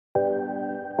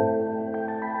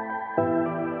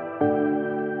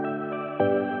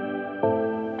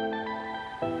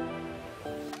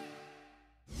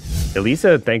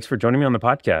Elisa, thanks for joining me on the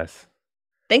podcast.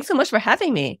 Thanks so much for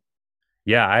having me.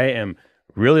 Yeah, I am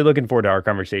really looking forward to our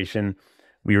conversation.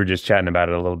 We were just chatting about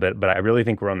it a little bit, but I really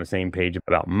think we're on the same page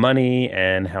about money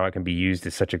and how it can be used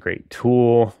as such a great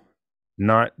tool,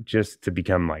 not just to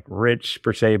become like rich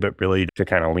per se, but really to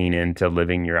kind of lean into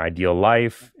living your ideal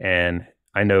life. And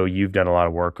I know you've done a lot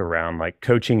of work around like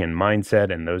coaching and mindset,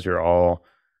 and those are all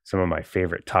some of my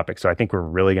favorite topics. So I think we're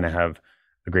really going to have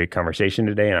a great conversation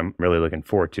today, and I'm really looking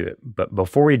forward to it. But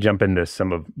before we jump into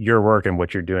some of your work and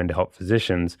what you're doing to help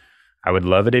physicians, I would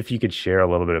love it if you could share a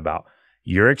little bit about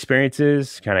your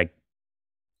experiences, kind of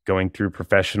going through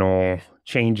professional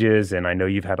changes. And I know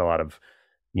you've had a lot of,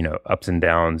 ups and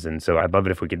downs. And so I'd love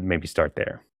it if we could maybe start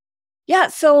there. Yeah,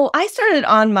 so I started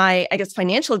on my,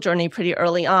 financial journey pretty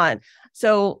early on.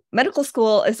 So medical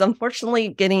school is unfortunately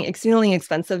getting extremely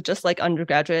expensive, just like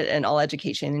undergraduate and all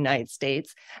education in the United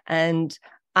States. And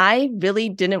I really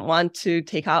didn't want to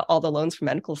take out all the loans for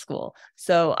medical school.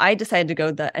 So I decided to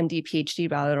go the MD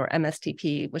PhD route, or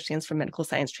MSTP, which stands for Medical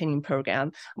Science Training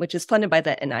Program, which is funded by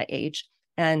the NIH.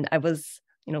 And I was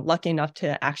lucky enough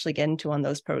to actually get into one of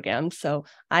those programs. So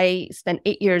I spent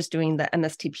 8 years doing the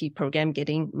MSTP program,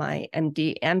 getting my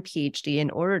MD and PhD in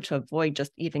order to avoid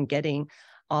just even getting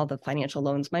all the financial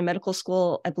loans. My medical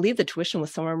school, I believe the tuition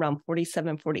was somewhere around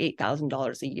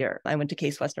 $48,000 a year. I went to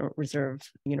Case Western Reserve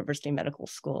University Medical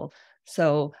School.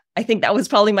 So I think that was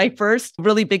probably my first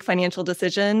really big financial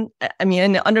decision. I mean,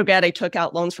 in undergrad, I took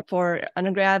out loans for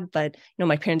undergrad, but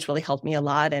my parents really helped me a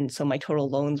lot. And so my total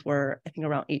loans were, I think,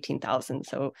 around 18,000.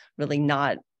 So really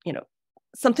not,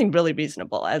 something really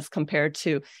reasonable as compared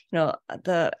to,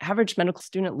 the average medical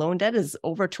student loan debt is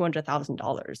over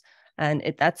 $200,000.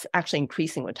 And that's actually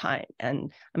increasing with time.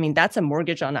 And I mean, that's a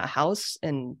mortgage on a house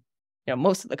in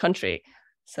most of the country.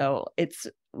 So it's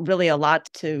really a lot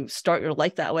to start your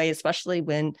life that way, especially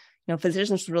when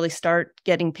physicians really start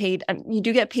getting paid. And you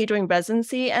do get paid during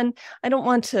residency, and I don't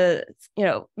want to,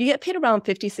 you get paid around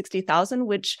 50, 60,000,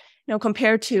 which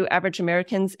compared to average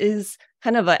Americans is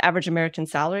kind of an average American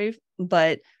salary.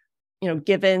 But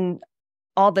given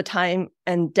all the time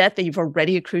and debt that you've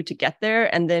already accrued to get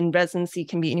there. And then residency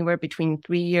can be anywhere between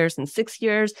 3 years and 6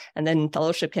 years. And then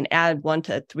fellowship can add 1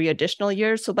 to 3 additional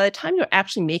years. So by the time you're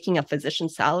actually making a physician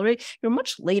salary, you're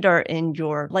much later in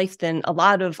your life than a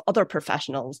lot of other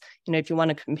professionals. If you want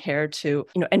to compare to,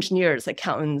 engineers,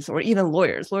 accountants, or even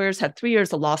lawyers. Lawyers have 3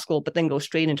 years of law school, but then go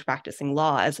straight into practicing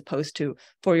law, as opposed to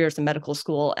 4 years of medical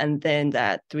school. And then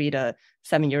that 3 to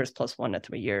 7 years plus 1 to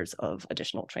 3 years of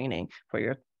additional training where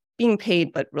you're being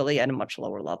paid, but really at a much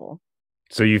lower level.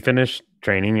 So you finished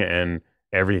training and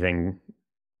everything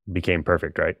became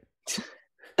perfect, right?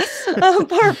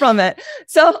 Apart from it.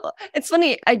 So it's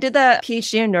funny, I did that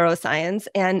PhD in neuroscience,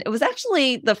 and it was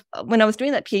actually when I was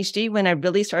doing that PhD when I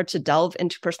really started to delve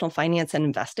into personal finance and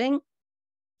investing.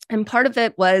 And part of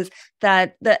it was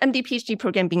that the MD PhD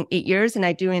program being 8 years, and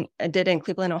I did it in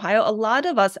Cleveland, Ohio. A lot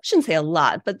of us, I shouldn't say a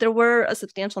lot, but there were a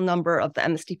substantial number of the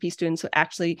MSTP students who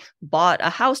actually bought a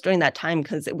house during that time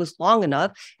because it was long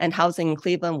enough and housing in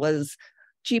Cleveland was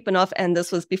cheap enough. And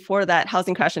this was before that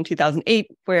housing crash in 2008,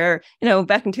 where,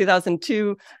 back in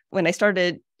 2002, when I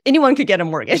started, anyone could get a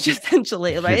mortgage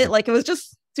essentially, right? Like it was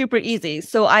just super easy.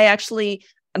 So I actually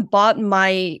bought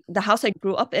the house I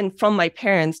grew up in from my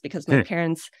parents because my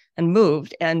parents had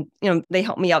moved, and they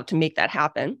helped me out to make that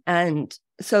happen. And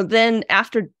so then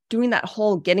after doing that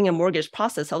whole getting a mortgage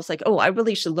process, I was like, oh, I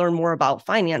really should learn more about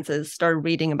finances. Started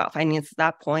reading about finance at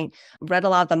that point, read a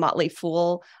lot of The Motley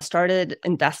Fool, started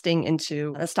investing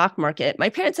into the stock market. My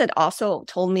parents had also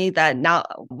told me that now,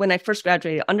 when I first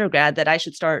graduated undergrad, that I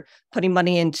should start putting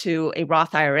money into a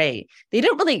Roth IRA. They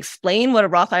didn't really explain what a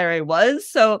Roth IRA was.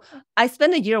 So I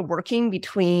spent a year working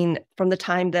from the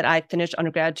time that I finished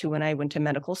undergrad to when I went to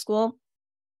medical school.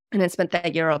 And I spent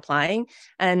that year applying.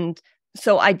 And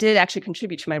so I did actually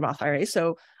contribute to my Roth IRA.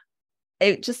 So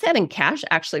it just sat in cash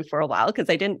actually for a while because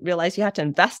I didn't realize you had to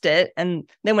invest it. And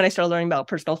then when I started learning about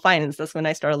personal finance, that's when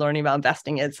I started learning about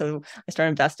investing it. So I started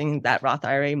investing that Roth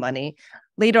IRA money.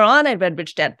 Later on, I read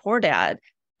Rich Dad, Poor Dad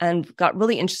and got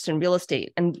really interested in real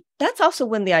estate. And that's also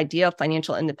when the idea of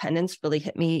financial independence really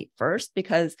hit me first,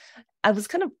 because I was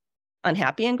kind of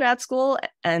unhappy in grad school.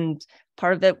 And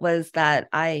part of it was that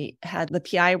the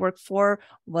PI I worked for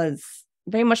was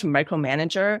very much a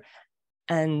micromanager.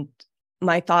 And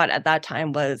my thought at that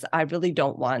time was, I really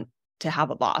don't want to have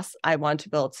a boss. I want to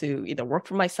be able to either work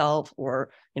for myself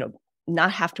or,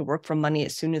 not have to work for money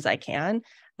as soon as I can.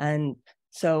 And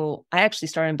so I actually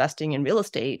started investing in real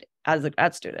estate as a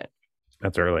grad student.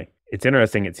 That's early. It's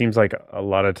interesting. It seems like a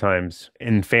lot of times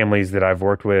in families that I've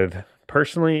worked with,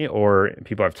 personally or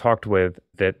people I've talked with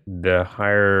that the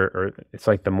higher, or it's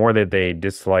like the more that they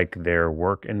dislike their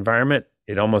work environment,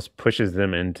 it almost pushes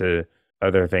them into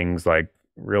other things like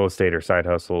real estate or side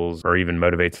hustles, or even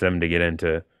motivates them to get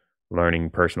into learning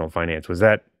personal finance. Was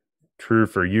that true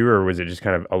for you, or was it just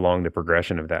kind of along the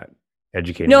progression of that,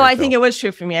 educating No, yourself? I think it was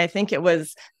true for me. I think it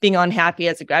was being unhappy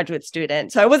as a graduate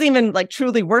student. So I wasn't even like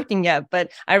truly working yet,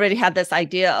 but I already had this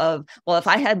idea of, well, if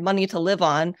I had money to live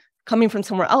on coming from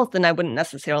somewhere else, then I wouldn't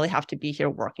necessarily have to be here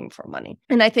working for money.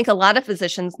 And I think a lot of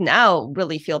physicians now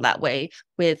really feel that way,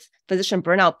 with physician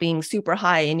burnout being super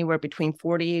high, anywhere between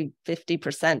 40,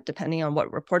 50%, depending on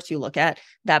what reports you look at,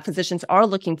 that physicians are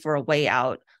looking for a way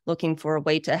out, looking for a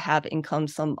way to have income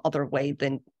some other way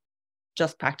than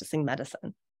just practicing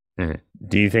medicine. Mhm.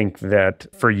 Do you think that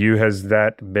for you, has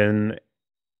that been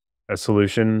a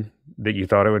solution that you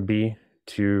thought it would be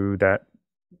to that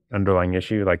underlying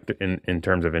issue? Like in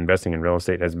terms of investing in real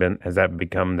estate, has that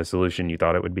become the solution you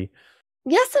thought it would be?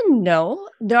 Yes and no.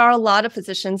 There are a lot of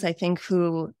physicians, I think,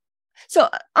 so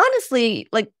honestly,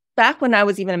 like back when I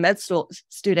was even a med school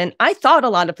student, I thought a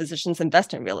lot of physicians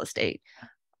invest in real estate.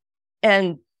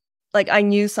 And like I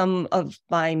knew some of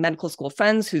my medical school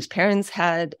friends whose parents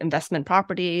had investment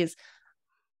properties.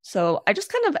 So I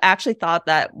just kind of actually thought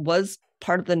that was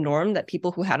part of the norm, that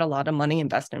people who had a lot of money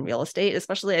invest in real estate,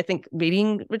 especially I think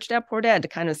reading Rich Dad Poor Dad,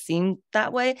 it kind of seemed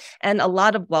that way. And a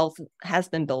lot of wealth has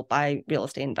been built by real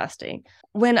estate investing.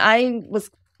 When I was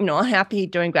unhappy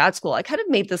during grad school, I kind of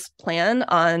made this plan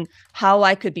on how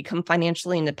I could become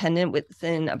financially independent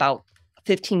within about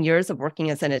 15 years of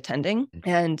working as an attending.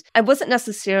 And I wasn't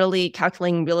necessarily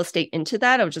calculating real estate into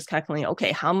that. I was just calculating,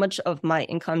 okay, how much of my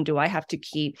income do I have to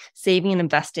keep saving and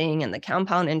investing, and the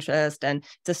compound interest, and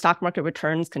the stock market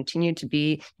returns continue to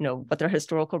be, what their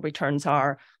historical returns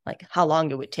are, like how long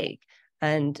it would take.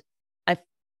 And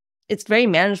it's very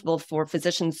manageable for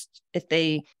physicians if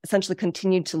they essentially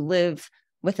continue to live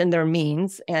within their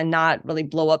means and not really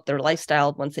blow up their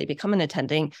lifestyle once they become an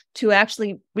attending, to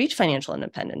actually reach financial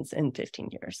independence in 15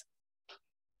 years.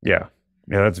 Yeah.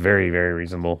 Yeah, that's very, very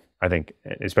reasonable. I think,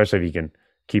 especially if you can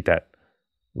keep that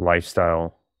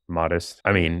lifestyle modest.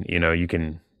 I mean, you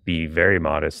can be very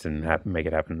modest and make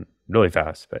it happen really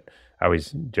fast. But I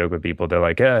always joke with people. They're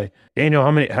like, Daniel,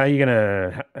 how are you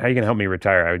gonna help me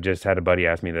retire? I just had a buddy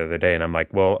ask me the other day, and I'm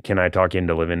like, well, can I talk you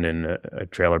into living in a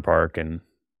trailer park and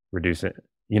reduce it?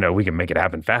 We can make it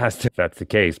happen fast if that's the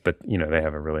case. But they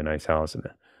have a really nice house and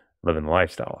living the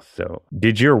lifestyle. So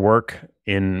did your work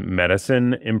in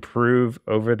medicine improve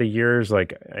over the years?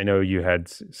 Like, I know you had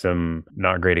some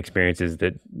not great experiences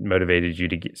that motivated you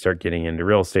to start getting into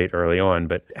real estate early on,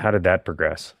 but how did that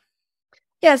progress?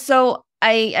 Yeah, so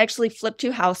I actually flipped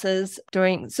 2 houses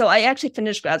so I actually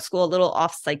finished grad school a little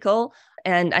off cycle,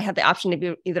 and I had the option to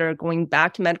be either going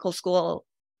back to medical school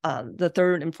the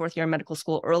 3rd and 4th year of medical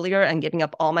school earlier and giving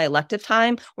up all my elective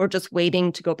time, or just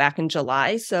waiting to go back in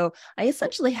July. So I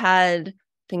essentially had, I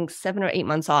think, 7 or 8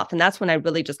 months off. And that's when I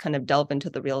really just kind of delved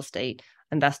into the real estate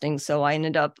investing. So I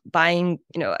ended up buying,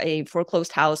 a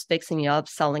foreclosed house, fixing it up,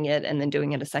 selling it, and then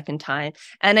doing it a second time.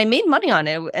 And I made money on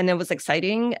it, and it was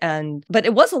exciting. But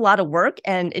it was a lot of work,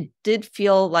 and it did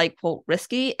feel like, quote,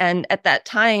 risky. And at that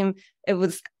time, it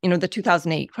was, the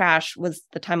 2008 crash was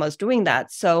the time I was doing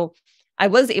that. So I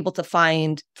was able to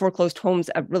find foreclosed homes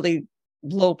at really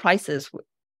low prices.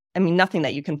 I mean, nothing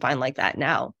that you can find like that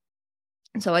now.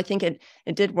 And so I think it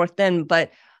did work then.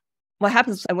 But what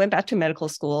happens is I went back to medical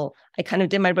school. I kind of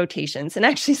did my rotations and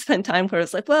actually spent time where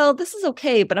it's like, well, this is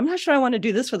okay, but I'm not sure I want to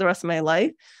do this for the rest of my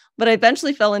life. But I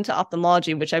eventually fell into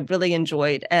ophthalmology, which I really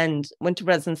enjoyed, and went to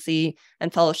residency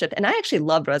and fellowship. And I actually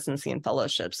loved residency and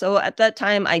fellowship. So at that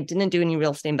time, I didn't do any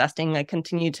real estate investing. I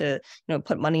continued to,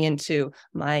 put money into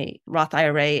my Roth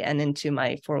IRA and into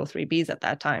my 403Bs at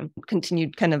that time.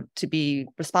 Continued kind of to be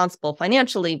responsible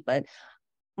financially, but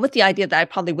with the idea that I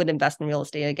probably would invest in real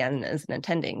estate again as an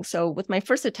attending. So with my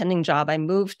first attending job, I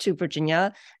moved to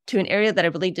Virginia, to an area that I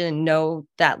really didn't know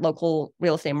that local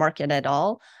real estate market at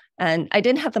all. And I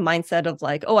didn't have the mindset of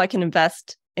like, oh, I can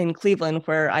invest in Cleveland,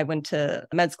 where I went to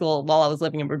med school while I was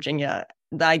living in Virginia.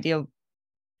 The idea of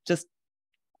just,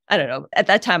 I don't know, at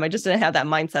that time, I just didn't have that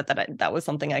mindset that that was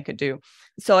something I could do.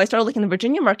 So I started looking at the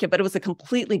Virginia market, but it was a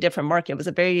completely different market. It was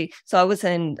so I was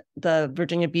in the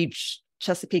Virginia Beach,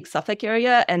 Chesapeake, Suffolk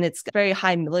area, and it's a very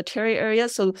high military area.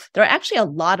 So there are actually a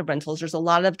lot of rentals. There's a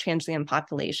lot of transient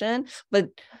population, but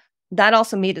that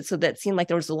also made it so that it seemed like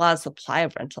there was a lot of supply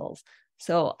of rentals.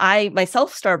 So I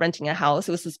myself started renting a house.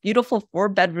 It was this beautiful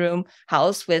 4-bedroom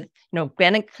house with,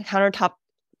 granite countertop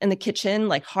in the kitchen,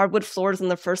 like hardwood floors on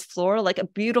the first floor, like a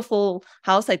beautiful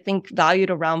house, I think valued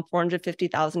around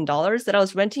 $450,000 that I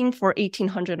was renting for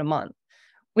 $1,800 a month,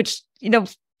 which,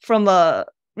 from a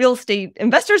real estate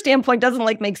investor standpoint doesn't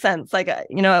like make sense. Like,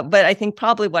 but I think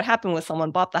probably what happened was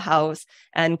someone bought the house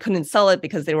and couldn't sell it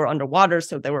because they were underwater.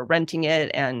 So they were renting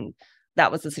it, and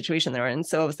that was the situation they were in.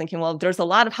 So I was thinking, well, there's a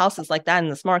lot of houses like that in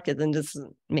this market, then it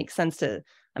doesn't make sense to,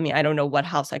 I don't know what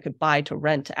house I could buy to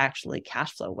rent to actually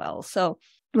cash flow well. So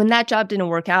when that job didn't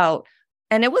work out,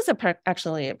 and it was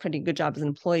actually a pretty good job as an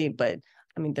employee, but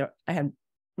I had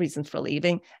reasons for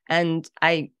leaving. And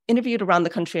I interviewed around the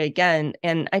country again,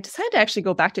 and I decided to actually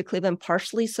go back to Cleveland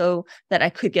partially so that I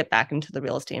could get back into the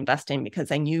real estate investing,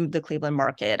 because I knew the Cleveland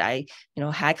market. I,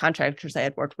 had contractors I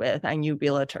had worked with. I knew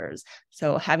realtors.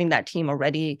 So having that team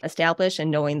already established and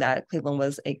knowing that Cleveland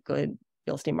was a good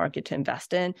real estate market to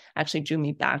invest in actually drew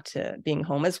me back to being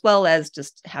home, as well as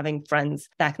just having friends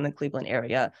back in the Cleveland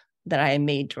area that I had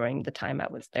made during the time I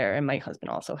was there, and my husband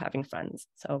also having friends.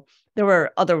 So there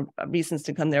were other reasons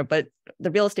to come there, but the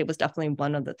real estate was definitely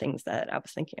one of the things that I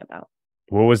was thinking about.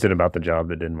 What was it about the job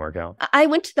that didn't work out? I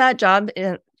went to that job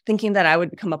thinking that I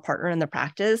would become a partner in the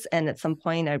practice. And at some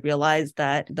point I realized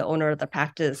that the owner of the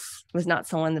practice was not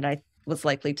someone that I was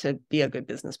likely to be a good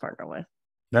business partner with.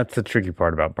 That's the tricky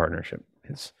part about partnership.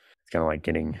 It's kind of like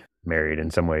getting married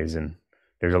in some ways. And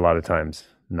there's a lot of times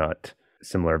not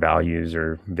similar values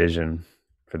or vision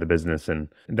for the business. And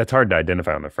that's hard to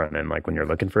identify on the front end. Like when you're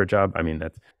looking for a job,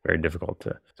 that's very difficult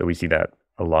so we see that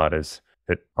a lot as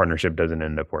that partnership doesn't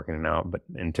end up working out,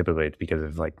 and typically it's because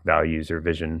of like values or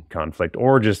vision conflict,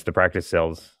 or just the practice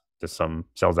sells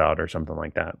out or something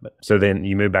like that. But so then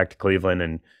you moved back to Cleveland,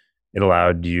 and it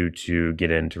allowed you to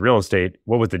get into real estate.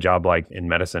 What was the job like in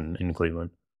medicine in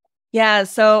Cleveland? Yeah.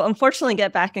 So unfortunately,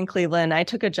 get back in Cleveland, I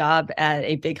took a job at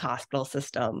a big hospital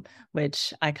system,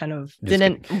 which I kind of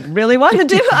didn't really want to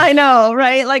do. I know,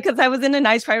 right? Like, because I was in a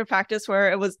nice private practice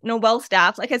where it was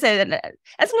well-staffed. Like I said,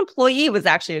 as an employee, it was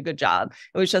actually a good job.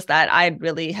 It was just that I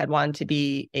really had wanted to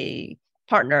be a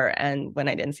partner. And when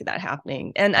I didn't see that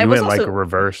happening, and I was went like a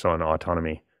reverse on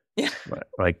autonomy. Yeah.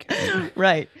 Like,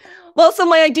 right. Well, so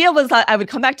my idea was that I would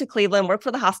come back to Cleveland, work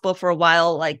for the hospital for a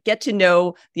while, like get to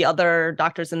know the other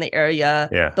doctors in the area,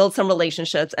 build some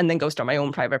relationships, and then go start my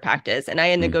own private practice. And I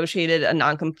had negotiated a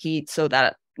non-compete so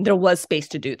that there was space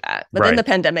to do that. But then the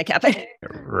pandemic happened.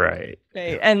 Right.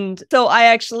 And so I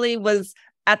actually was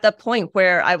at the point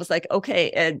where I was like,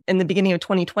 okay, in the beginning of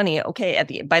 2020,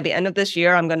 okay, by the end of this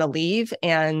year, I'm going to leave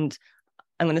and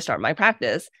I'm going to start my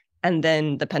practice. And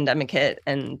then the pandemic hit,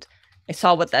 and I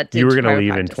saw what that did. You were going to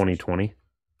leave in 2020?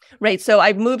 Right. So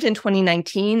I moved in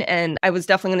 2019, and I was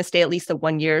definitely going to stay at least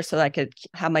 1 year so that I could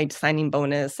have my signing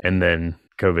bonus. And then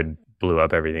COVID blew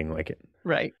up everything like it.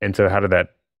 Right. And so how did that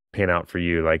pan out for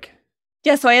you?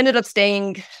 So I ended up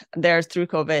staying there through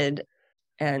COVID,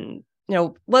 and,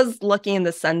 was lucky in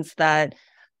the sense that,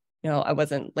 I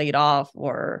wasn't laid off,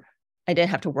 or I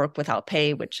didn't have to work without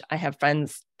pay, which I have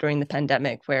friends during the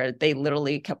pandemic where they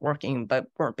literally kept working but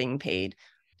weren't being paid.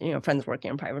 Friends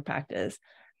working in private practice.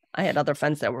 I had other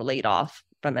friends that were laid off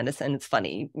from medicine. It's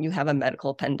funny. You have a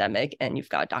medical pandemic and you've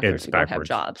got doctors who don't have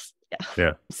jobs.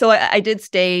 Yeah. So I did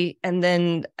stay. And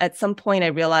then at some point I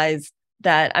realized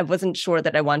that I wasn't sure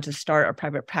that I wanted to start a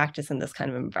private practice in this kind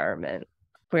of environment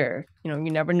where, you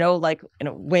never know,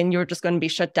 when you're just going to be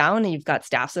shut down and you've got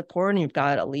staff support and you've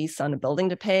got a lease on a building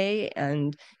to pay,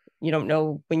 and you don't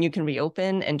know when you can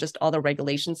reopen, and just all the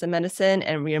regulations in medicine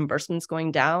and reimbursements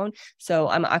going down. So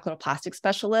I'm an oculoplastic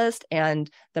specialist,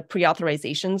 and the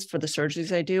pre-authorizations for the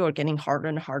surgeries I do are getting harder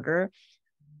and harder,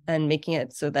 and making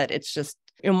it so that it's just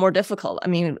more difficult.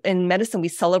 In medicine, we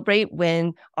celebrate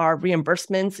when our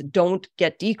reimbursements don't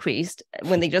get decreased,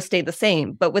 when they just stay the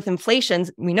same. But with inflation,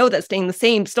 we know that staying the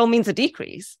same still means a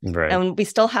decrease. Right. And we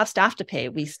still have staff to pay.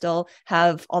 We still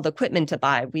have all the equipment to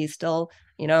buy. We still,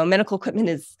 medical equipment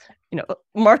is,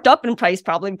 marked up in price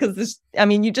probably because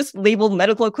you just label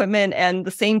medical equipment and the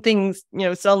same things,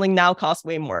 selling now cost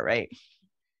way more, right?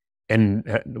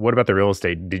 And what about the real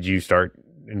estate? Did you start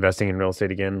investing in real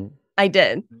estate again? I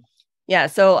did. Yeah.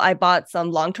 So I bought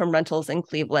some long-term rentals in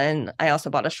Cleveland. I also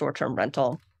bought a short-term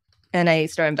rental, and I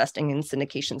started investing in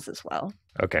syndications as well.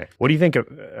 Okay. What do you think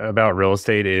about real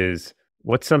estate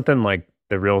what's something like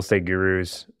the real estate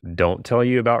gurus don't tell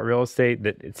you about real estate?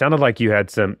 That it sounded like you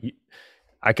had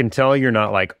I can tell you're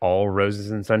not like all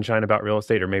roses and sunshine about real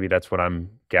estate, or maybe that's what I'm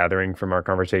gathering from our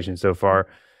conversation so far.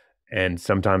 And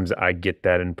sometimes I get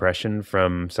that impression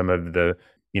from some of the,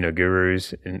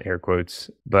 gurus in air quotes.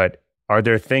 But are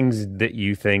there things that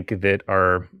you think that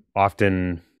are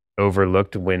often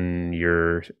overlooked when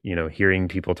you're, hearing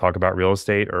people talk about real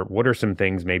estate? Or what are some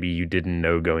things maybe you didn't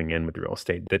know going in with real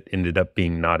estate that ended up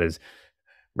being not as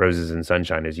roses and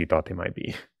sunshine as you thought they might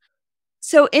be?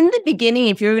 So in the beginning,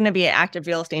 if you're going to be an active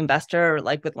real estate investor,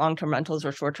 like with long-term rentals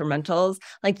or short-term rentals,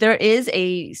 like there is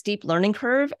a steep learning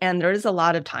curve and there is a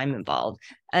lot of time involved.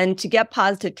 And to get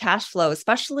positive cash flow,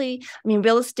 especially,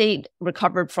 real estate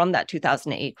recovered from that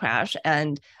 2008 crash.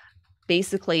 And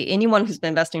basically anyone who's been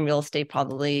investing in real estate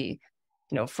probably,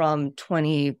 from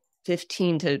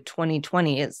 2015 to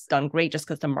 2020 has done great just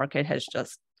because the market has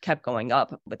just kept going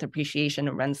up with appreciation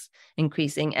and rents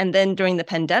increasing. And then during the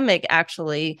pandemic,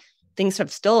 actually, things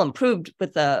have still improved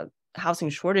with the housing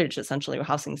shortage, essentially, or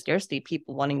housing scarcity,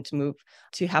 people wanting to move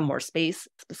to have more space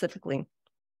specifically.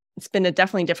 It's been a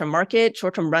definitely different market.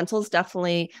 Short-term rentals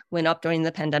definitely went up during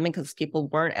the pandemic because people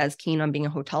weren't as keen on being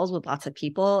in hotels with lots of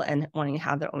people and wanting to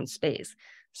have their own space.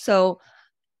 So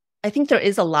I think there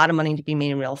is a lot of money to be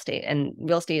made in real estate, and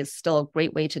real estate is still a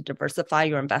great way to diversify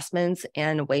your investments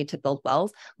and a way to build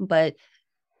wealth. But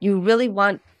you really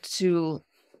want to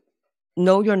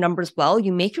know your numbers well.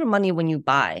 You make your money when you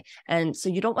buy. And so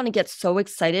you don't want to get so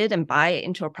excited and buy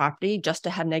into a property just to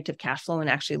have negative cash flow and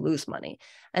actually lose money.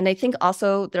 And I think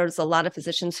also there's a lot of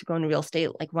physicians who go into real estate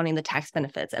like wanting the tax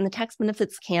benefits. And the tax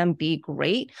benefits can be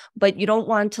great, but you don't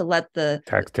want to let the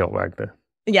tax tail wag the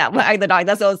wag the dog.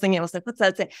 That's what I was thinking. I was like, what's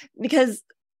that say? Because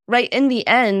right in the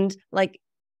end, like,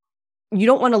 you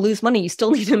don't want to lose money. You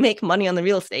still need to make money on the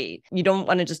real estate. You don't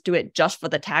want to just do it just for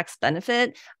the tax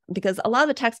benefit, because a lot of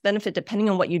the tax benefit, depending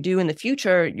on what you do in the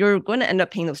future, you're going to end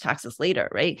up paying those taxes later,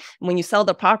 right? When you sell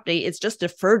the property, it's just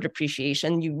deferred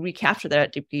depreciation. You recapture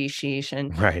that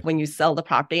depreciation when you sell the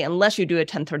property, unless you do a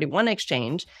 1031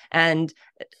 exchange. And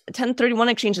 1031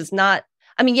 exchange is not,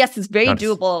 yes, it's very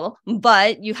doable,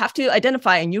 but you have to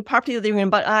identify a new property that you're going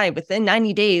to buy within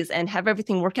 90 days and have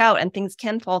everything work out, and things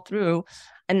can fall through.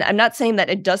 And I'm not saying that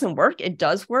it doesn't work. It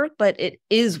does work, but it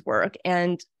is work.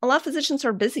 And a lot of physicians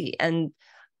are busy, and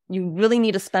you really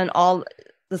need to spend all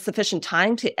the sufficient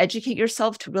time to educate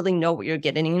yourself to really know what you're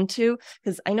getting into.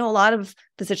 Because I know a lot of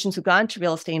physicians who got into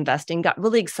real estate investing got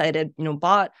really excited,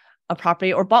 bought a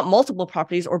property or bought multiple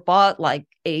properties or bought like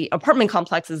a apartment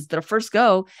complex as their first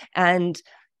go, and,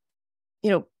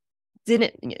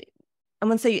 didn't. I'm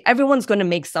going to say everyone's going to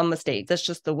make some mistakes. That's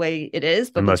just the way it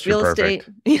is. But unless with real estate,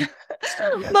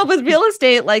 but with real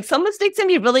estate, like some mistakes can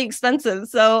be really expensive.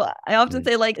 So I often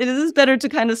say, like, it is better to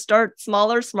kind of start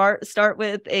smaller, start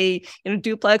with a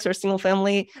duplex or single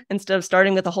family instead of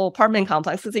starting with a whole apartment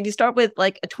complex. Because if you start with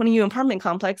like a 20-unit apartment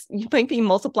complex, you might be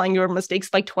multiplying your mistakes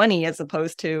by 20 as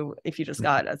opposed to if you just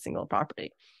got a single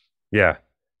property. Yeah,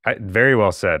 very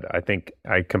well said. I think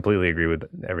I completely agree with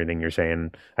everything you're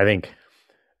saying. I think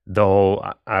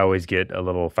I always get a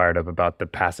little fired up about the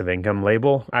passive income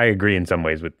label. I agree in some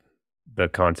ways with the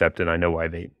concept, and I know why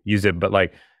they use it, but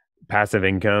like passive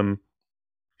income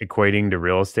equating to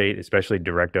real estate, especially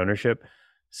direct ownership,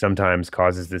 sometimes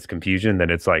causes this confusion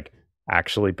that it's like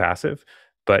actually passive.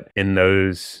 But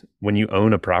when you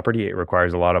own a property, it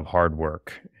requires a lot of hard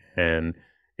work, and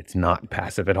it's not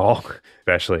passive at all,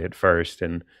 especially at first.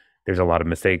 And there's a lot of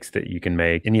mistakes that you can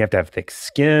make, and you have to have thick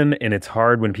skin. And it's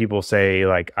hard when people say,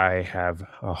 like, I have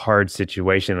a hard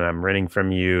situation and I'm renting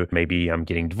from you. Maybe I'm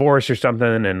getting divorced or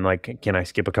something. And like, can I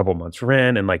skip a couple months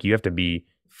rent? And like, you have to be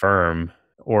firm,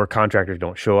 or contractors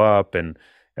don't show up. And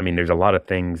there's a lot of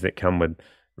things that come with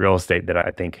real estate that I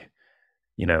think,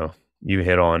 you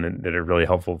hit on and that are really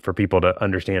helpful for people to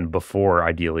understand before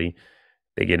ideally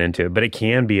they get into it. But it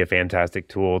can be a fantastic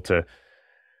tool to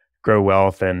grow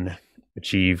wealth and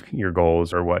achieve your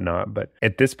goals or whatnot. But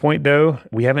at this point, though,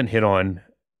 we haven't hit on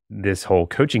this whole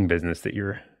coaching business that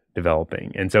you're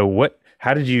developing. And so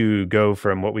how did you go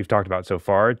from what we've talked about so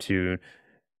far to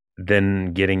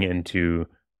then getting into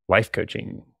life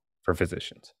coaching for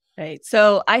physicians? Right.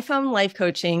 So I found life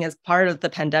coaching as part of the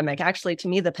pandemic. Actually, to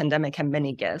me, the pandemic had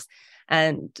many gifts.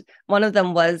 And one of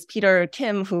them was Peter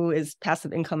Kim, who is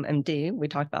Passive Income MD. We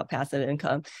talked about passive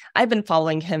income. I've been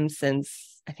following him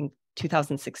since, I think,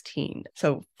 2016.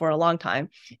 So for a long time.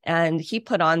 And he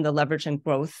put on the Leverage and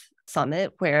Growth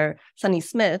Summit where Sunny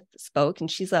Smith spoke, and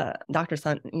she's Dr.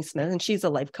 Sunny Smith, and she's a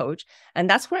life coach. And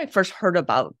that's where I first heard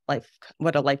about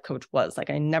what a life coach was. Like,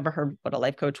 I never heard what a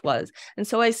life coach was. And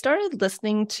so I started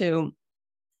listening to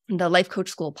the Life Coach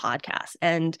School podcast.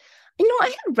 And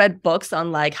I had read books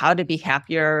on like how to be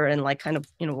happier and like kind of,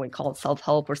 what we call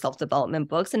self-help or self-development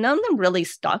books. And none of them really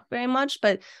stuck very much.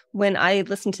 But when I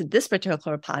listened to this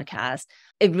particular podcast,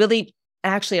 it really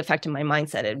actually affected my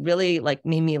mindset. It really like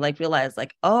made me like realize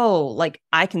like, oh, like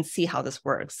I can see how this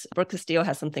works. Brooke Castillo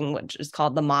has something which is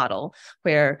called the model,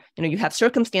 where, you know, you have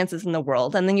circumstances in the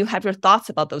world and then you have your thoughts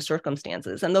about those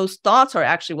circumstances. And those thoughts are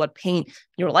actually what paint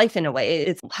your life in a way.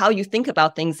 It's how you think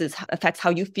about things affects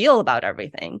how you feel about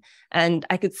everything. And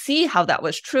I could see how that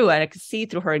was true. And I could see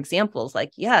through her examples,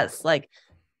 like, yes, like,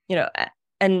 you know,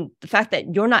 and the fact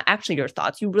that you're not actually your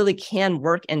thoughts, you really can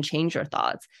work and change your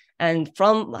thoughts. And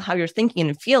from how you're thinking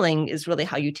and feeling is really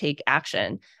how you take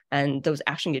action. And those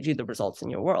actions get you the results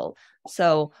in your world.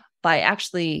 So by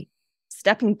actually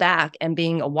stepping back and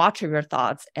being a watcher of your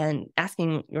thoughts and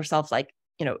asking yourself, like,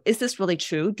 you know, is this really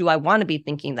true? Do I want to be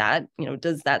thinking that? You know,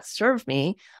 does that serve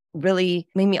me? Really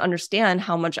made me understand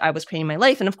how much I was creating my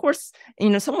life. And of course,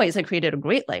 in some ways, I created a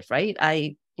great life, right?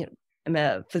 I'm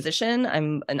a physician,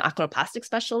 I'm an oculoplastic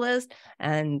specialist,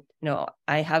 and,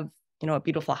 I have, a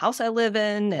beautiful house I live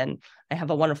in, and I have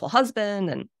a wonderful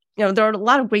husband, and, there are a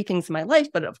lot of great things in my life,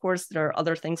 but of course there are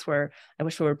other things where I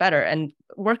wish we were better. And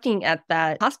working at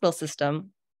that hospital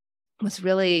system I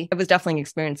was definitely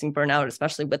experiencing burnout,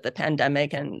 especially with the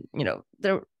pandemic. And,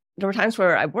 there were times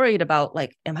where I worried about,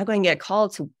 like, am I going to get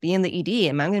called to be in the ED?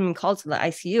 Am I going to be called to the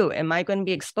ICU? Am I going to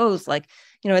be exposed? Like,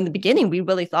 in the beginning, we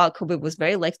really thought COVID was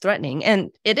very life-threatening. And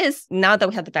it is. Now that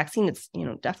we have the vaccine, it's,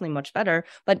 definitely much better.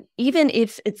 But even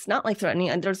if it's not life-threatening,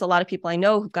 and there's a lot of people I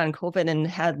know who've gotten COVID and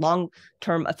had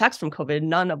long-term effects from COVID,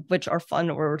 none of which are fun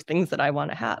or things that I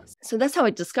want to have. So that's how I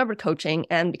discovered coaching.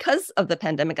 And because of the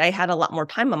pandemic, I had a lot more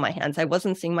time on my hands. I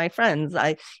wasn't seeing my friends.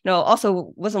 I,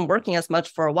 also wasn't working as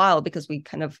much for a while because we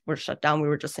kind of were shut down. We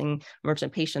were just seeing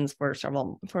emergent patients for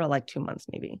like 2 months,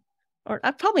 maybe. Or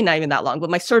probably not even that long, but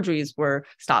my surgeries were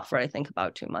stopped for, I think,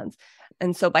 about 2 months.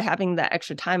 And so by having that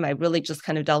extra time, I really just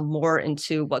kind of delved more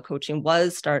into what coaching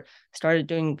was, started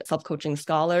doing self-coaching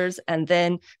scholars, and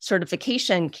then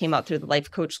certification came out through the Life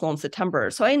Coach School in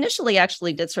September. So I initially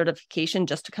actually did certification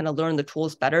just to kind of learn the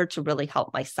tools better to really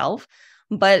help myself.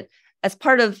 But as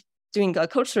part of doing a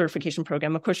coach certification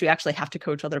program, of course, you actually have to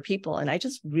coach other people. And I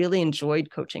just really enjoyed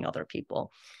coaching other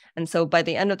people. And so by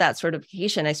the end of that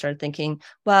certification, I started thinking,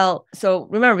 well, so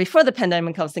remember before the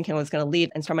pandemic, I was thinking I was going to leave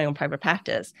and start my own private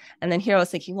practice. And then here I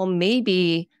was thinking, well,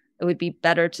 maybe it would be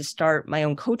better to start my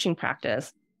own coaching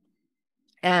practice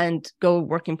and go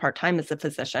working part-time as a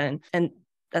physician. And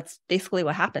that's basically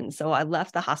what happened. So I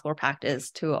left the hospital practice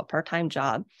to a part-time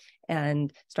job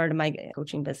and started my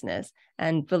coaching business,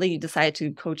 and really decided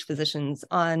to coach physicians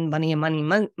on money and money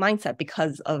mindset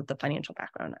because of the financial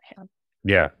background I have.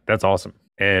 Yeah, that's awesome.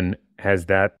 And has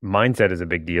that mindset is a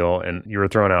big deal. And you were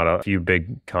throwing out a few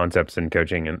big concepts in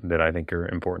coaching and that I think are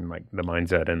important, like the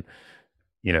mindset and,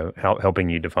 helping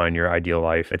you define your ideal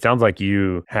life. It sounds like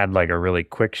you had like a really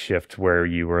quick shift where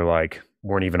you were like,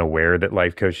 weren't even aware that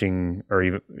life coaching, or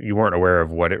even you weren't aware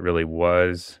of what it really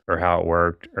was or how it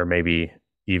worked, or maybe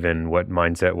even what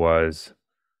mindset was,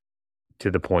 to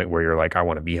the point where you're like, I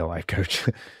want to be a life coach.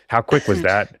 How quick was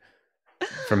that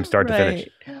from start to finish?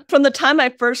 From the time I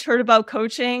first heard about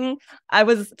coaching,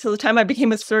 till the time I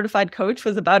became a certified coach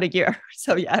was about a year.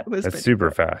 So yeah, it was. That's super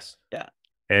fast. Yeah.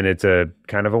 And it's a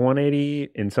kind of a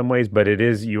 180 in some ways, but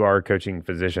you are coaching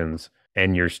physicians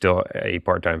and you're still a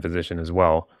part-time physician as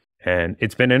well. And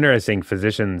it's been interesting.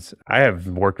 Physicians, I have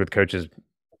worked with coaches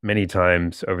many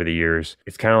times over the years.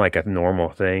 It's kind of like a normal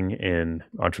thing in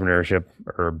entrepreneurship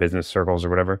or business circles or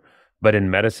whatever. But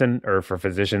in medicine, or for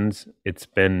physicians, it's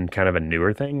been kind of a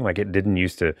newer thing. Like it didn't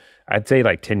used to, I'd say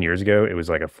like 10 years ago, it was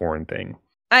like a foreign thing.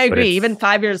 I agree. Even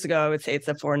 5 years ago, I would say it's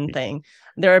a foreign thing.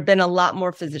 There have been a lot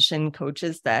more physician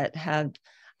coaches that have,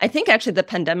 I think actually the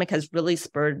pandemic has really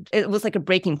it was like a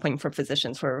breaking point for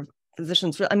physicians,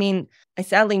 I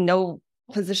sadly know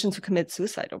physicians who commit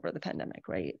suicide over the pandemic,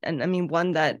 right? And I mean,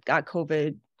 one that got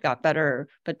COVID got better,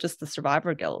 but just the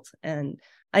survivor guilt. And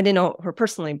I didn't know her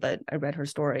personally, but I read her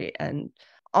story. And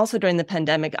also during the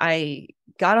pandemic, I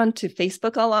got onto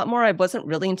Facebook a lot more. I wasn't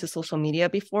really into social media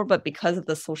before, but because of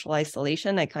the social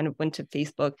isolation, I kind of went to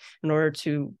Facebook in order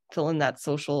to fill in that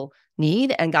social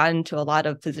need, and got into a lot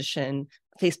of physician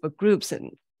Facebook groups,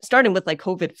 and starting with like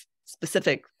COVID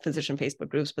specific physician Facebook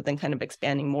groups, but then kind of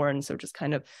expanding more. And so just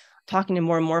kind of talking to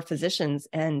more and more physicians.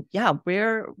 And yeah,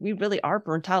 we really are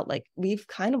burnt out. Like we've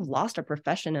kind of lost our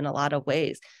profession in a lot of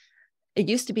ways. It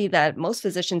used to be that most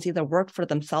physicians either worked for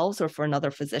themselves or for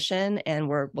another physician, and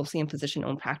were mostly in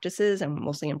physician-owned practices and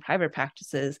mostly in private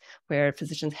practices where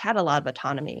physicians had a lot of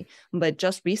autonomy. But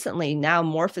just recently, now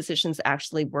more physicians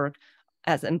actually work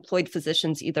as employed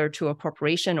physicians either to a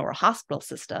corporation or a hospital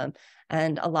system.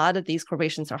 And a lot of these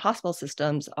corporations or hospital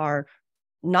systems are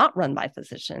not run by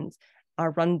physicians,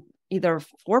 are run either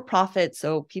for profit,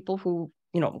 so people who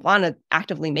want to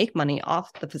actively make money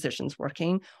off the physicians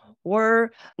working,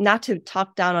 or not to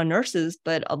talk down on nurses,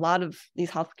 but a lot of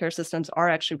these healthcare systems are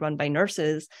actually run by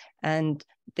nurses, and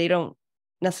they don't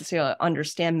necessarily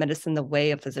understand medicine the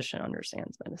way a physician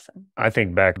understands medicine. I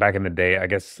think back in the day, I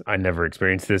guess I never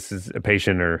experienced this as a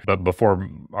patient, but before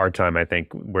our time, I think,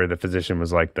 where the physician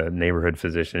was like the neighborhood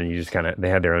physician, and you just they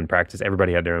had their own practice.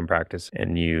 Everybody had their own practice,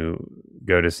 and you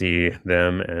go to see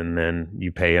them, and then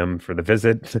you pay them for the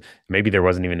visit. Maybe there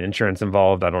wasn't even insurance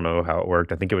involved. I don't know how it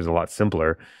worked. I think it was a lot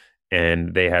simpler,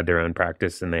 and they had their own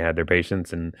practice, and they had their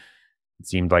patients, and it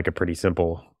seemed like a pretty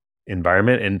simple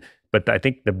environment. But I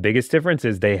think the biggest difference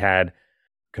is they had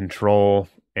control,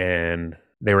 and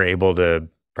they were able to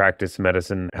practice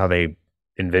medicine how they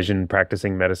envisioned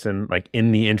practicing medicine, like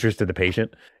in the interest of the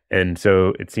patient. And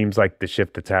so it seems like the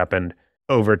shift that's happened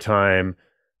over time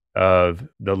of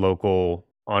the local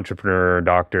entrepreneur or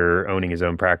doctor owning his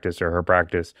own practice or her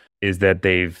practice is that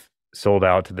they've sold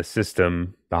out to the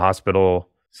system, the hospital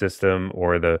system,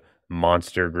 or the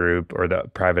monster group, or the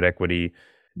private equity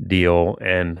deal.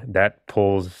 And that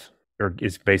pulls, or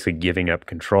is basically giving up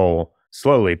control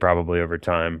slowly, probably over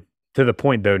time, to the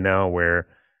point though now where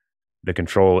the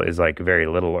control is like very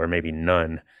little or maybe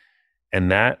none.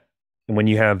 And that, when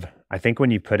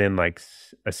you put in like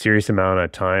a serious amount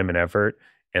of time and effort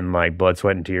and like blood,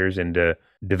 sweat, and tears into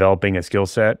developing a skill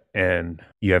set, and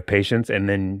you have patience, and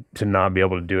then to not be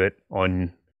able to do it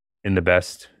in the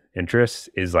best interests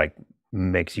is like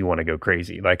makes you want to go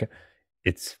crazy. Like,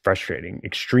 it's frustrating,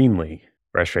 extremely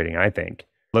frustrating, I think.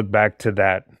 Look back to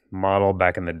that model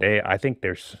back in the day, I think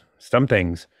there's some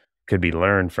things could be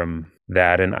learned from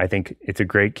that. And I think it's a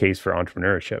great case for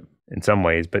entrepreneurship in some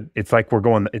ways, but it's like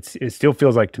it still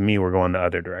feels like to me we're going the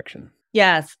other direction.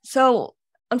 Yes. So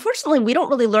unfortunately, we don't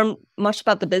really learn much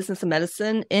about the business of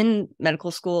medicine in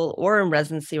medical school or in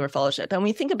residency or fellowship. And when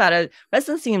we think about it,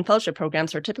 residency and fellowship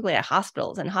programs are typically at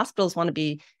hospitals, and hospitals want to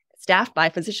be staffed by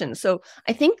physicians. So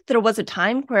I think there was a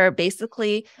time where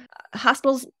basically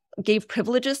hospitals gave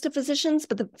privileges to physicians,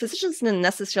 but the physicians didn't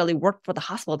necessarily work for the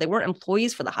hospital. They weren't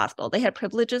employees for the hospital. They had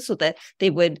privileges so that they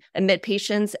would admit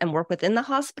patients and work within the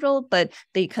hospital, but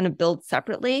they kind of billed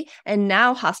separately. And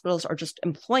now hospitals are just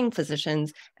employing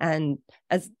physicians and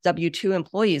as W-2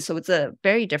 employees. So it's a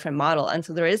very different model. And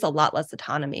so there is a lot less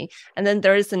autonomy. And then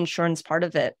there is the insurance part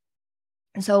of it.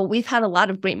 And so we've had a lot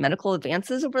of great medical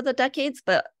advances over the decades,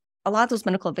 but a lot of those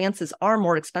medical advances are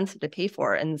more expensive to pay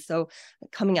for. And so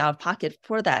coming out of pocket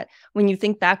for that, when you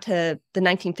think back to the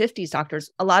 1950s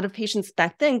doctors, a lot of patients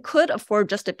back then could afford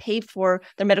just to pay for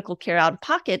their medical care out of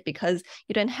pocket because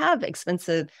you didn't have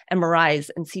expensive MRIs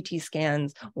and CT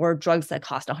scans or drugs that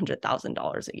cost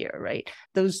 $100,000 a year, right?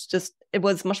 It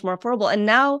was much more affordable. And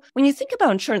now when you think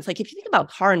about insurance, like if you think about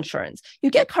car insurance,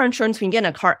 you get car insurance when you get in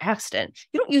a car accident.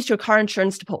 You don't use your car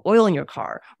insurance to put oil in your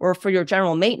car or for your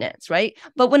general maintenance, right?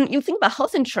 But when you think about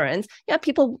health insurance,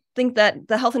 people think that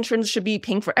the health insurance should be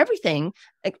paying for everything,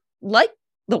 like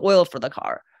the oil for the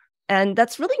car. And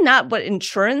that's really not what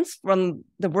insurance, from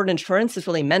the word insurance, is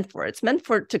really meant for. It's meant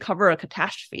to cover a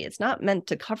catastrophe. It's not meant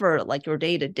to cover like your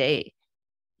day to day.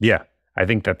 Yeah, I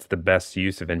think that's the best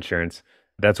use of insurance.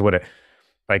 That's what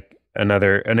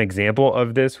an example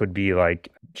of this would be like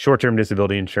short-term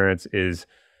disability insurance is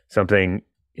something.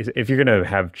 If you're going to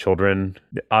have children,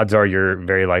 the odds are you're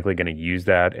very likely going to use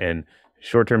that. And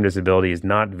short-term disability is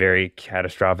not very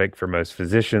catastrophic for most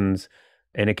physicians.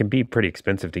 And it can be pretty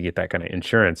expensive to get that kind of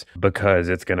insurance because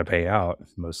it's going to pay out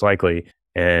most likely.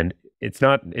 And it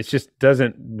just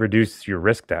doesn't reduce your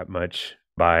risk that much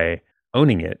by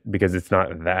owning it because it's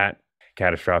not that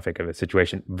catastrophic of a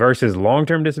situation. Versus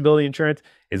long-term disability insurance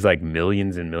is like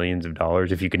millions and millions of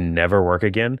dollars. If you can never work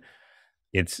again,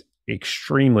 it's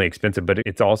extremely expensive, but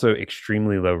it's also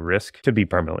extremely low risk to be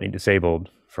permanently disabled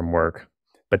from work.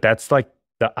 But that's like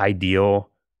the ideal.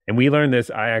 And we learned this.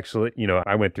 I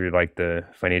went through like the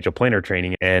financial planner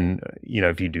training, and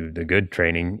if you do the good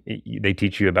training, they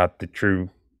teach you about the true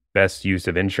best use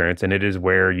of insurance. And it is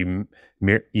where you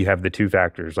have the two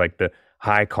factors, like the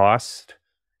high cost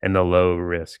and the low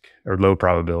risk or low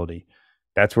probability.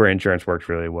 That's where insurance works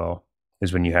really well,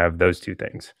 is when you have those two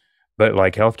things. But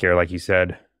like healthcare, like you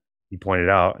said, you pointed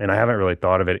out, and I haven't really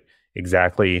thought of it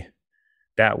exactly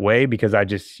that way because I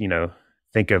just,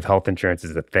 think of health insurance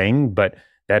as a thing, but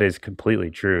that is completely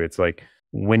true. It's like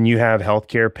when you have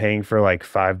healthcare paying for like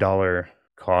 $5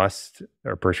 cost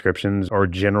or prescriptions or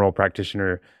general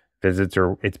practitioner visits,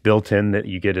 or it's built in that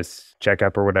you get a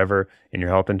checkup or whatever in your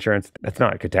health insurance, that's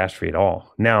not a catastrophe at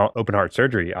all. Now, open heart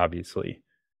surgery obviously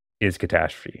is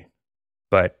catastrophe.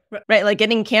 But Right, like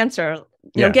getting cancer,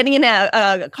 yeah, getting in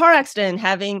a car accident,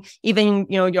 having even,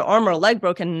 your arm or leg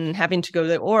broken and having to go to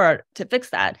the OR to fix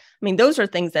that. I mean, those are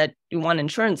things that you want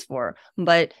insurance for.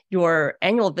 But your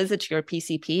annual visit to your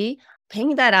PCP,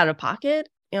 paying that out of pocket,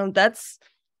 that's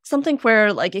something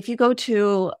where, like, if you go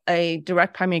to a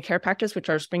direct primary care practice, which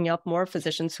are springing up more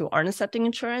physicians who aren't accepting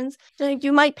insurance,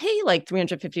 you might pay like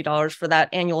 $350 for that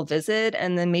annual visit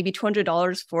and then maybe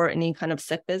 $200 for any kind of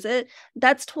sick visit.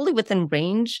 That's totally within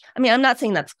range. I mean, I'm not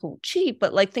saying that's cheap,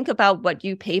 but like think about what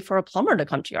you pay for a plumber to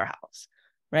come to your house,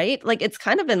 right? Like it's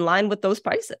kind of in line with those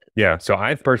prices. yeah. So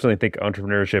I personally think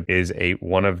entrepreneurship is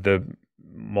one of the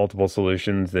multiple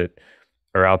solutions that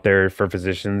are out there for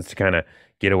physicians to kind of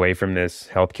get away from this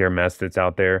healthcare mess that's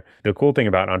out there. The cool thing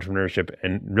about entrepreneurship,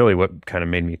 and really what kind of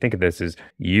made me think of this, is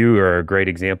you are a great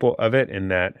example of it in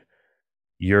that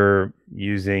you're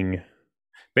using,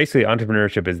 basically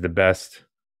entrepreneurship is the best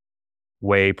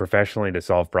way professionally to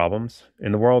solve problems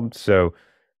in the world. So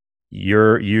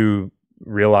you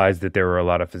realized that there were a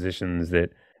lot of physicians that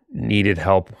needed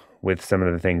help with some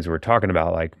of the things we're talking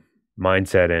about, like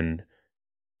mindset and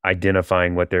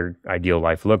identifying what their ideal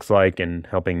life looks like and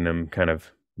helping them kind of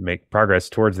make progress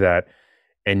towards that.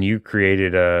 And you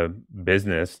created a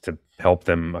business to help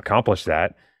them accomplish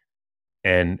that.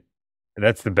 And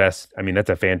that's the best. I mean,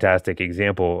 that's a fantastic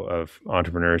example of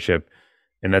entrepreneurship.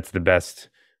 And that's the best,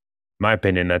 my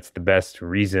opinion, that's the best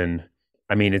reason.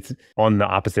 I mean, it's on the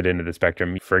opposite end of the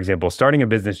spectrum. For example, starting a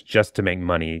business just to make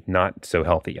money, not so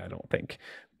healthy, I don't think.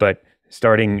 But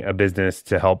starting a business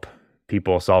to help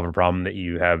people solve a problem that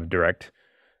you have direct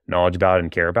knowledge about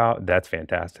and care about, that's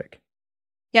fantastic.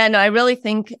 Yeah, no, I really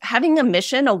think having a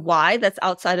mission, a why that's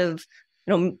outside of,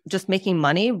 just making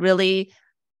money really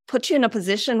puts you in a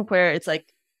position where it's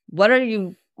like,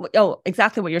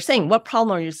 exactly what you're saying. What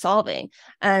problem are you solving?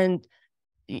 And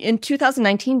in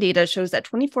 2019 data shows that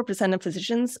 24% of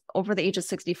physicians over the age of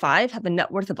 65 have a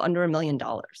net worth of under $1 million.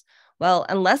 Well,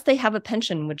 unless they have a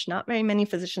pension, which not very many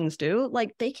physicians do,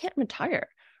 like they can't retire,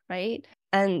 right?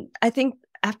 And I think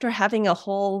after having a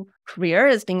whole career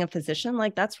as being a physician,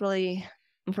 like that's really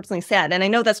unfortunately sad. And I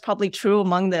know that's probably true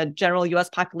among the general US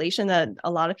population, that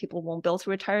a lot of people won't be able to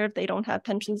retire if they don't have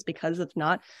pensions because of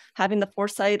not having the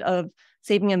foresight of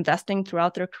saving and investing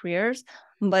throughout their careers.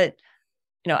 But,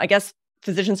 I guess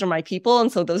physicians are my people.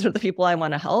 And so those are the people I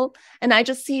want to help. And I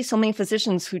just see so many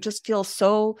physicians who just feel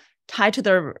so tied to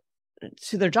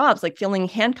their jobs, like feeling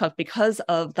handcuffed because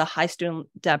of the high student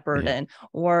debt burden,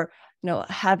 or,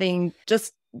 having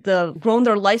just grown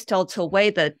their lifestyle to a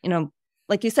way that,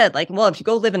 like you said, like, well, if you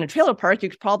go live in a trailer park, you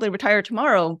could probably retire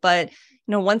tomorrow. But,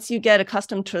 once you get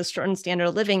accustomed to a certain standard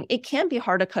of living, it can be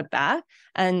hard to cut back.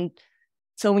 And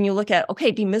so when you look at,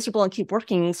 okay, be miserable and keep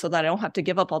working so that I don't have to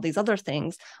give up all these other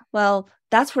things, well,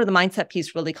 that's where the mindset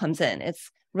piece really comes in.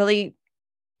 It's really,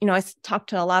 I talk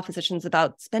to a lot of physicians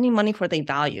about spending money where they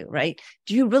value, right?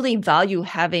 Do you really value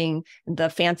having the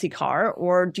fancy car,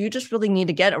 or do you just really need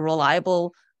to get a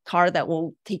reliable car that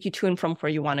will take you to and from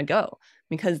where you want to go?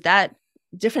 Because that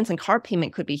difference in car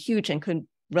payment could be huge and could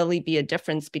really be a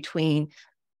difference between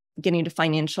getting to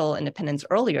financial independence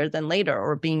earlier than later,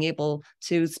 or being able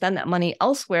to spend that money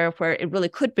elsewhere where it really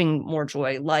could bring more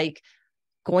joy, like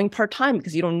going part-time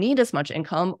because you don't need as much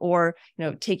income, or,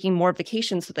 taking more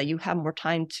vacations so that you have more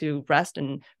time to rest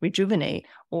and rejuvenate,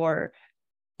 or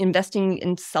investing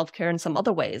in self-care in some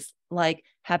other ways, like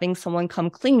having someone come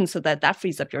clean so that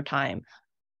frees up your time.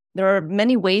 There are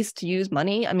many ways to use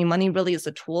money. I mean, money really is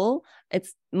a tool.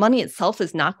 Money itself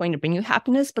is not going to bring you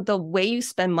happiness, but the way you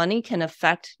spend money can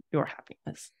affect your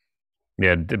happiness.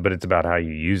 Yeah, but it's about how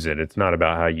you use it. It's not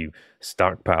about how you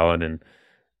stockpile it in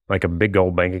like a big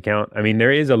old bank account. I mean,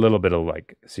 there is a little bit of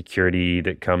like security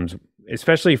that comes,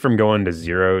 especially from going to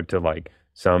zero to like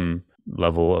some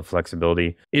level of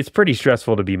flexibility. It's pretty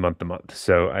stressful to be month to month.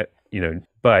 So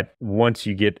but once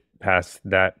you get past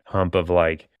that hump of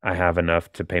like, I have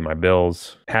enough to pay my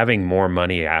bills, having more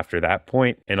money after that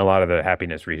point, and a lot of the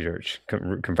happiness research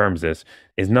confirms this,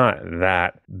 is not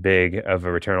that big of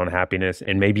a return on happiness,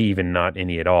 and maybe even not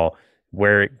any at all.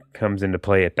 Where it comes into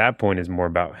play at that point is more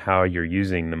about how you're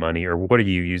using the money, or what are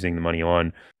you using the money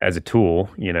on as a tool,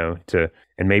 and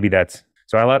maybe that's,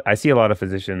 so I see a lot of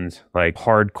physicians like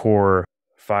hardcore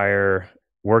fire,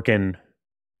 working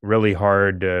really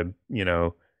hard to,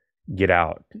 get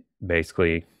out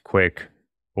basically quick,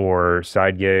 or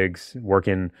side gigs,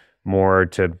 working more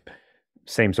to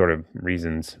same sort of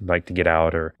reasons, like to get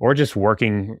out, or just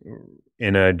working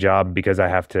in a job because I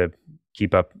have to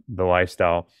keep up the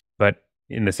lifestyle. But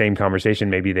in the same conversation,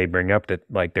 maybe they bring up that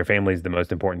like their family is the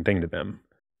most important thing to them.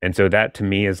 And so that to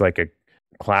me is like a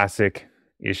classic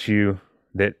issue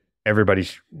that everybody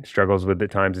struggles with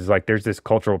at times is like there's this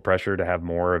cultural pressure to have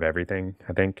more of everything,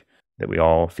 I think, that we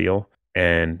all feel.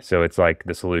 And so it's like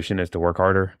the solution is to work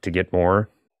harder to get more.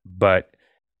 But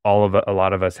a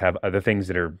lot of us have other things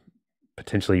that are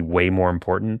potentially way more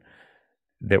important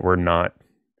that we're not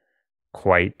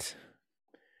quite.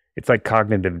 It's like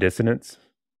cognitive dissonance.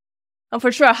 Oh,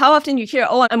 for sure. How often you hear,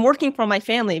 oh, I'm working for my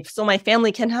family, so my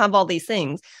family can have all these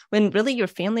things, when really your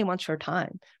family wants your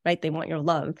time, right? They want your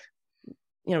love.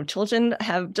 Children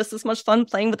have just as much fun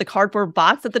playing with the cardboard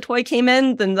box that the toy came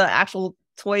in than the actual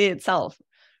toy itself,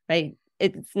 right?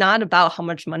 It's not about how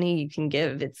much money you can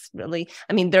give. It's really,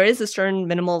 there is a certain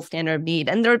minimal standard of need,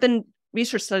 and there have been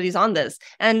research studies on this,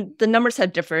 and the numbers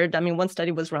have differed. One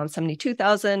study was around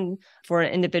 72,000 for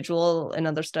an individual.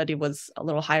 Another study was a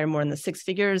little higher, more in the six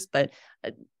figures. But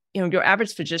your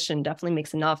average physician definitely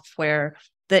makes enough where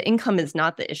the income is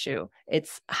not the issue.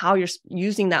 It's how you're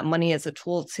using that money as a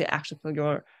tool to actually fill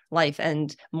your life.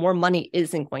 And more money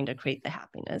isn't going to create the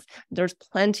happiness. There's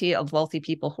plenty of wealthy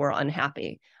people who are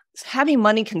unhappy. Having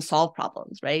money can solve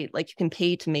problems, right? Like you can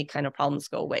pay to make kind of problems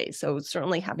go away. So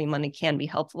certainly having money can be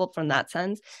helpful from that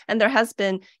sense. And there has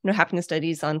been, happiness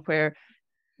studies on where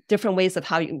different ways of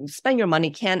how you spend your money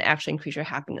can actually increase your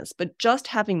happiness. But just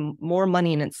having more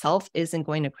money in itself isn't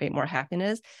going to create more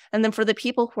happiness. And then for the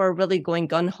people who are really going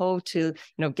gun-ho to,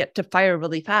 get to fire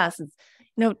really fast,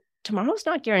 it's, tomorrow's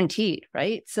not guaranteed,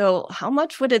 right? So how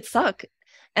much would it suck?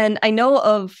 And I know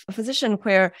of a physician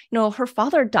where, her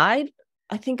father died,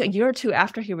 I think a year or two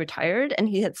after he retired, and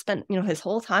he had spent, his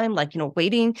whole time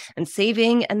waiting and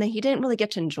saving, and then he didn't really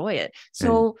get to enjoy it.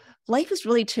 So life is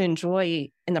really to enjoy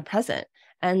in the present.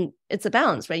 And it's a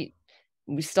balance, right?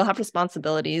 We still have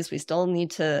responsibilities. We still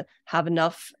need to have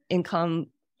enough income,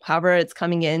 however it's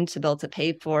coming in, to be able to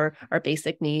pay for our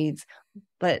basic needs.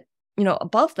 But,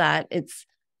 above that, it's,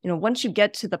 once you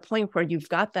get to the point where you've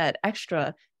got that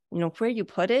extra, where you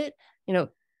put it,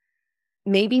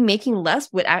 maybe making less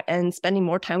and spending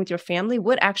more time with your family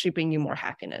would actually bring you more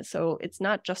happiness. So it's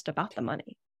not just about the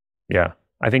money. Yeah,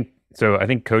 I think so. I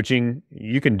think coaching,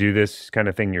 you can do this kind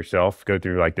of thing yourself, go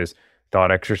through like this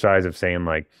thought exercise of saying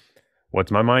like, what's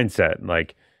my mindset?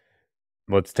 Like,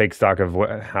 let's take stock of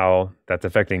how that's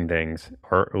affecting things,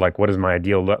 or like, what does my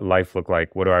ideal life look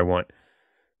like? What do I want?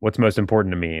 What's most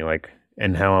important to me? Like,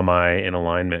 and how am I in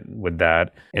alignment with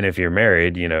that? And if you're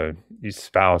married, your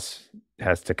spouse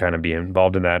has to kind of be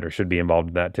involved in that, or should be involved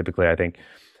in that typically, I think.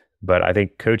 But I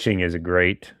think coaching is a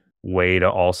great way to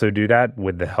also do that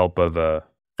with the help of a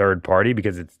third party,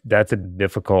 because that's a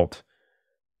difficult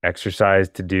exercise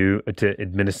to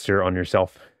administer on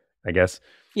yourself, I guess.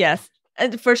 Yes,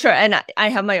 for sure. And I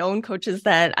have my own coaches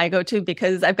that I go to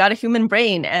because I've got a human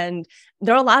brain. And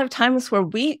there are a lot of times where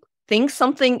we think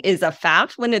something is a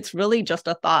fact when it's really just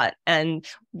a thought. And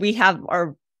we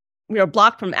are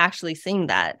blocked from actually seeing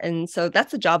that. And so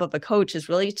that's the job of a coach, is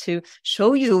really to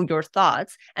show you your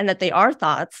thoughts, and that they are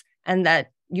thoughts, and that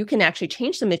you can actually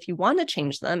change them if you want to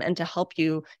change them, and to help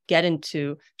you get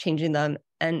into changing them.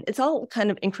 And it's all kind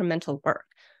of incremental work,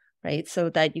 right? So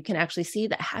that you can actually see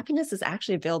that happiness is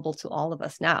actually available to all of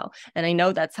us now. And I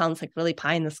know that sounds like really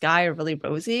pie in the sky or really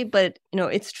rosy, but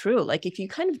it's true. Like if you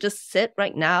kind of just sit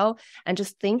right now and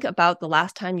just think about the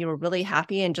last time you were really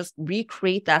happy, and just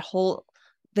recreate that whole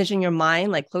vision in your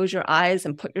mind, like close your eyes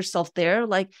and put yourself there,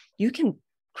 like you can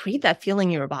create that feeling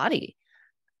in your body.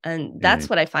 And that's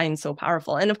what I find so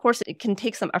powerful. And of course, it can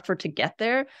take some effort to get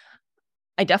there.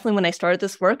 I definitely, when I started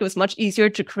this work, it was much easier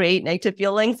to create negative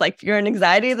feelings like fear and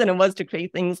anxiety than it was to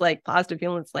create things like positive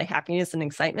feelings like happiness and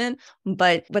excitement.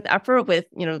 But with effort, with,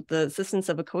 the assistance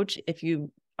of a coach, if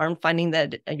you aren't finding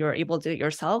that you're able to do it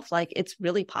yourself, like it's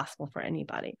really possible for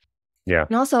anybody. Yeah.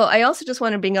 And also, I also just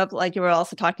want to bring up, like you were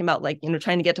also talking about, like,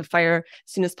 trying to get to fire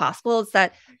as soon as possible. It's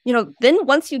that, then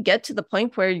once you get to the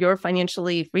point where you're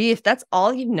financially free, if that's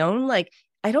all you've known, like,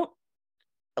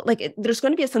 there's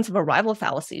going to be a sense of arrival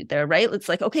fallacy there, right? It's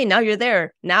like, okay, now you're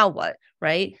there. Now what,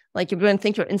 right? Like you're going to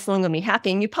think you're instantly going to be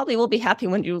happy, and you probably will be happy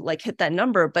when you like hit that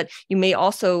number, but you may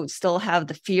also still have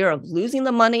the fear of losing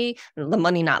the money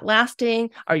not lasting.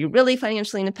 Are you really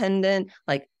financially independent?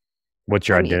 Like, what's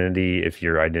your identity if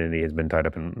your identity has been tied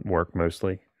up in work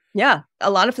mostly? Yeah,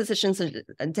 a lot of physicians'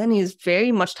 identity is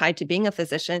very much tied to being a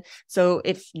physician. So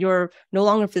if you're no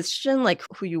longer a physician, like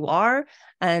who you are,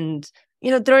 and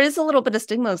there is a little bit of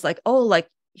stigma. It's like, oh, like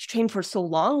you trained for so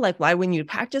long, like why wouldn't you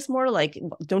practice more? Like,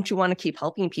 don't you want to keep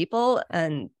helping people?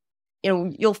 And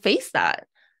you'll face that.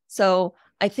 So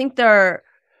I think there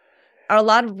are a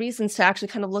lot of reasons to actually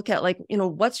kind of look at, like,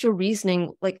 what's your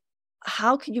reasoning? Like,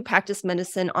 how could you practice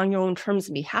medicine on your own terms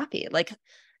and be happy? Like,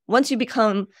 once you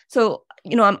become, so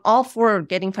I'm all for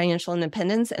getting financial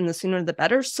independence, and the sooner the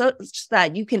better, so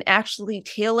that you can actually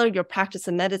tailor your practice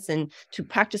of medicine to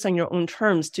practice on your own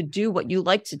terms, to do what you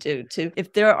like to do, to,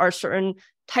 if there are certain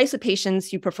types of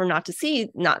patients you prefer not to see,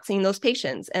 not seeing those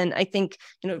patients. And I think,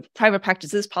 private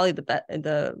practice is probably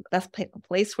the best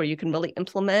place where you can really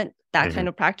implement that kind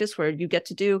of practice, where you get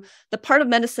to do the part of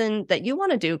medicine that you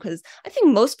want to do. Because I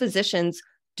think most physicians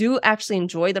do actually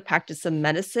enjoy the practice of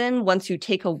medicine once you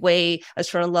take away a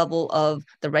certain level of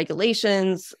the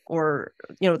regulations, or,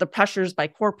 the pressures by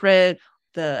corporate,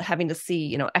 the having to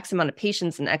see, X amount of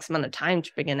patients in X amount of time to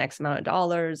bring in X amount of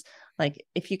dollars. Like,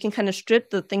 if you can kind of strip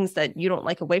the things that you don't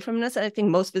like away from this, I think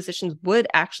most physicians would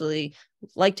actually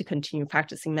like to continue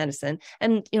practicing medicine.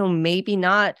 And, maybe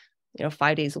not,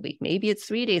 5 days a week, maybe it's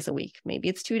 3 days a week, maybe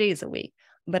it's 2 days a week,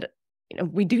 but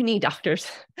we do need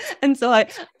doctors. And so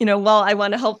while I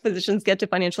want to help physicians get to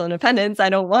financial independence, I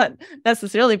don't want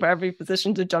necessarily for every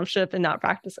physician to jump ship and not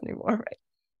practice anymore. Right.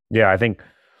 Yeah. I think,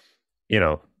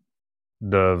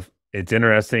 it's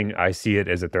interesting. I see it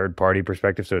as a third party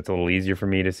perspective, so it's a little easier for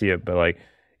me to see it. But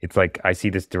it's like I see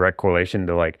this direct correlation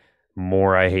to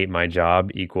more I hate my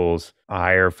job equals a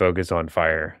higher focus on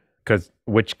fire,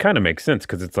 which kind of makes sense,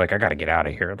 because it's like I got to get out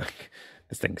of here.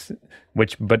 This thing's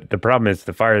but the problem is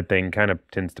the fire thing kind of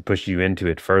tends to push you into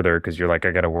it further, because you're like,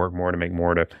 I got to work more to make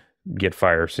more to get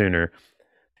fire sooner.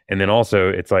 And then also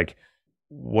it's like,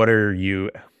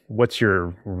 what's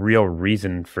your real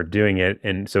reason for doing it?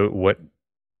 And so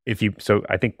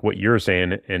I think what you're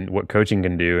saying and what coaching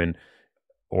can do,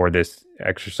 or this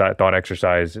thought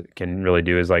exercise can really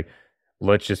do, is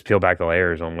let's just peel back the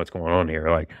layers on what's going on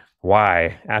here.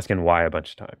 Why, asking why a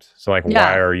bunch of times. So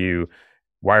why are you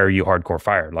hardcore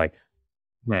fired?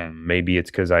 Maybe it's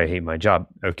because I hate my job.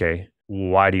 Okay.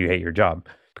 Why do you hate your job?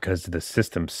 Because the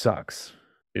system sucks,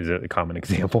 is a common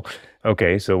example.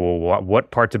 Okay. So,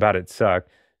 what parts about it suck?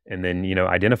 And then,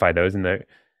 identify those. And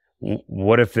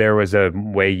what if there was a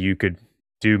way you could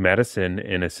do medicine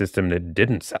in a system that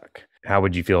didn't suck? How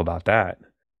would you feel about that?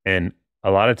 And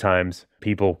a lot of times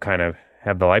people kind of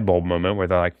have the light bulb moment where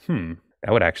they're like,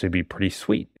 that would actually be pretty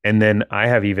sweet. And then I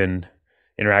have even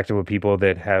interacted with people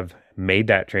that have made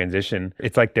that transition.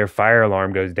 It's like their fire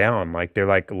alarm goes down.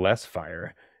 They're less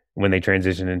fire when they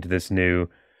transition into this new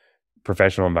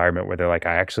professional environment where they're like,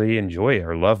 I actually enjoy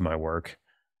or love my work.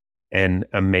 And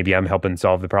maybe I'm helping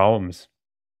solve the problems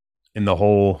in the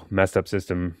whole messed up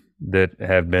system that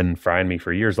have been frying me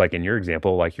for years. Like in your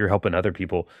example, you're helping other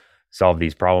people solve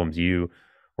these problems you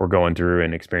were going through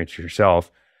and experience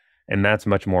yourself. And that's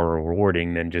much more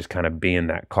rewarding than just kind of being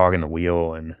that cog in the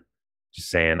wheel and just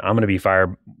saying, I'm going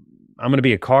to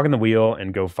be a cog in the wheel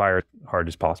and go fire as hard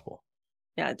as possible.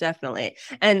 Yeah, definitely.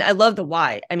 And I love the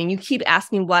why. I mean, you keep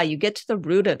asking why, you get to the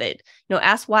root of it.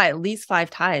 Ask why at least 5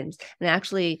 times and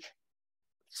actually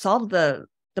solve the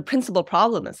principal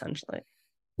problem, essentially.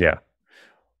 Yeah.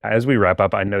 As we wrap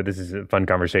up, I know this is a fun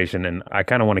conversation and I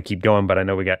kind of want to keep going, but I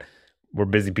know we're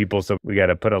busy people, so we got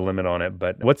to put a limit on it.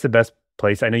 But what's the best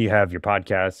place? I know you have your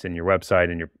podcasts and your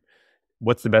website, and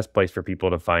what's the best place for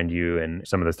people to find you and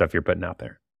some of the stuff you're putting out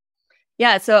there?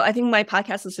 Yeah, so I think my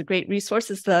podcast is a great resource.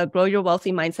 It's the Grow Your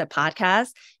Wealthy Mindset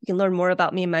podcast. You can learn more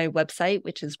about me on my website,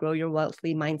 which is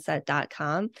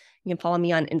growyourwealthymindset.com. You can follow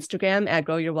me on Instagram at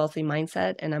Grow Your Wealthy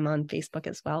Mindset, and I'm on Facebook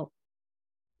as well.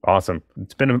 Awesome.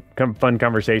 It's been a fun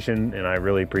conversation, and I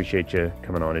really appreciate you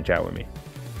coming on and chat with me.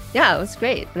 Yeah, it was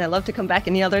great. And I'd love to come back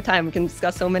any other time. We can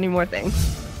discuss so many more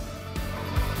things.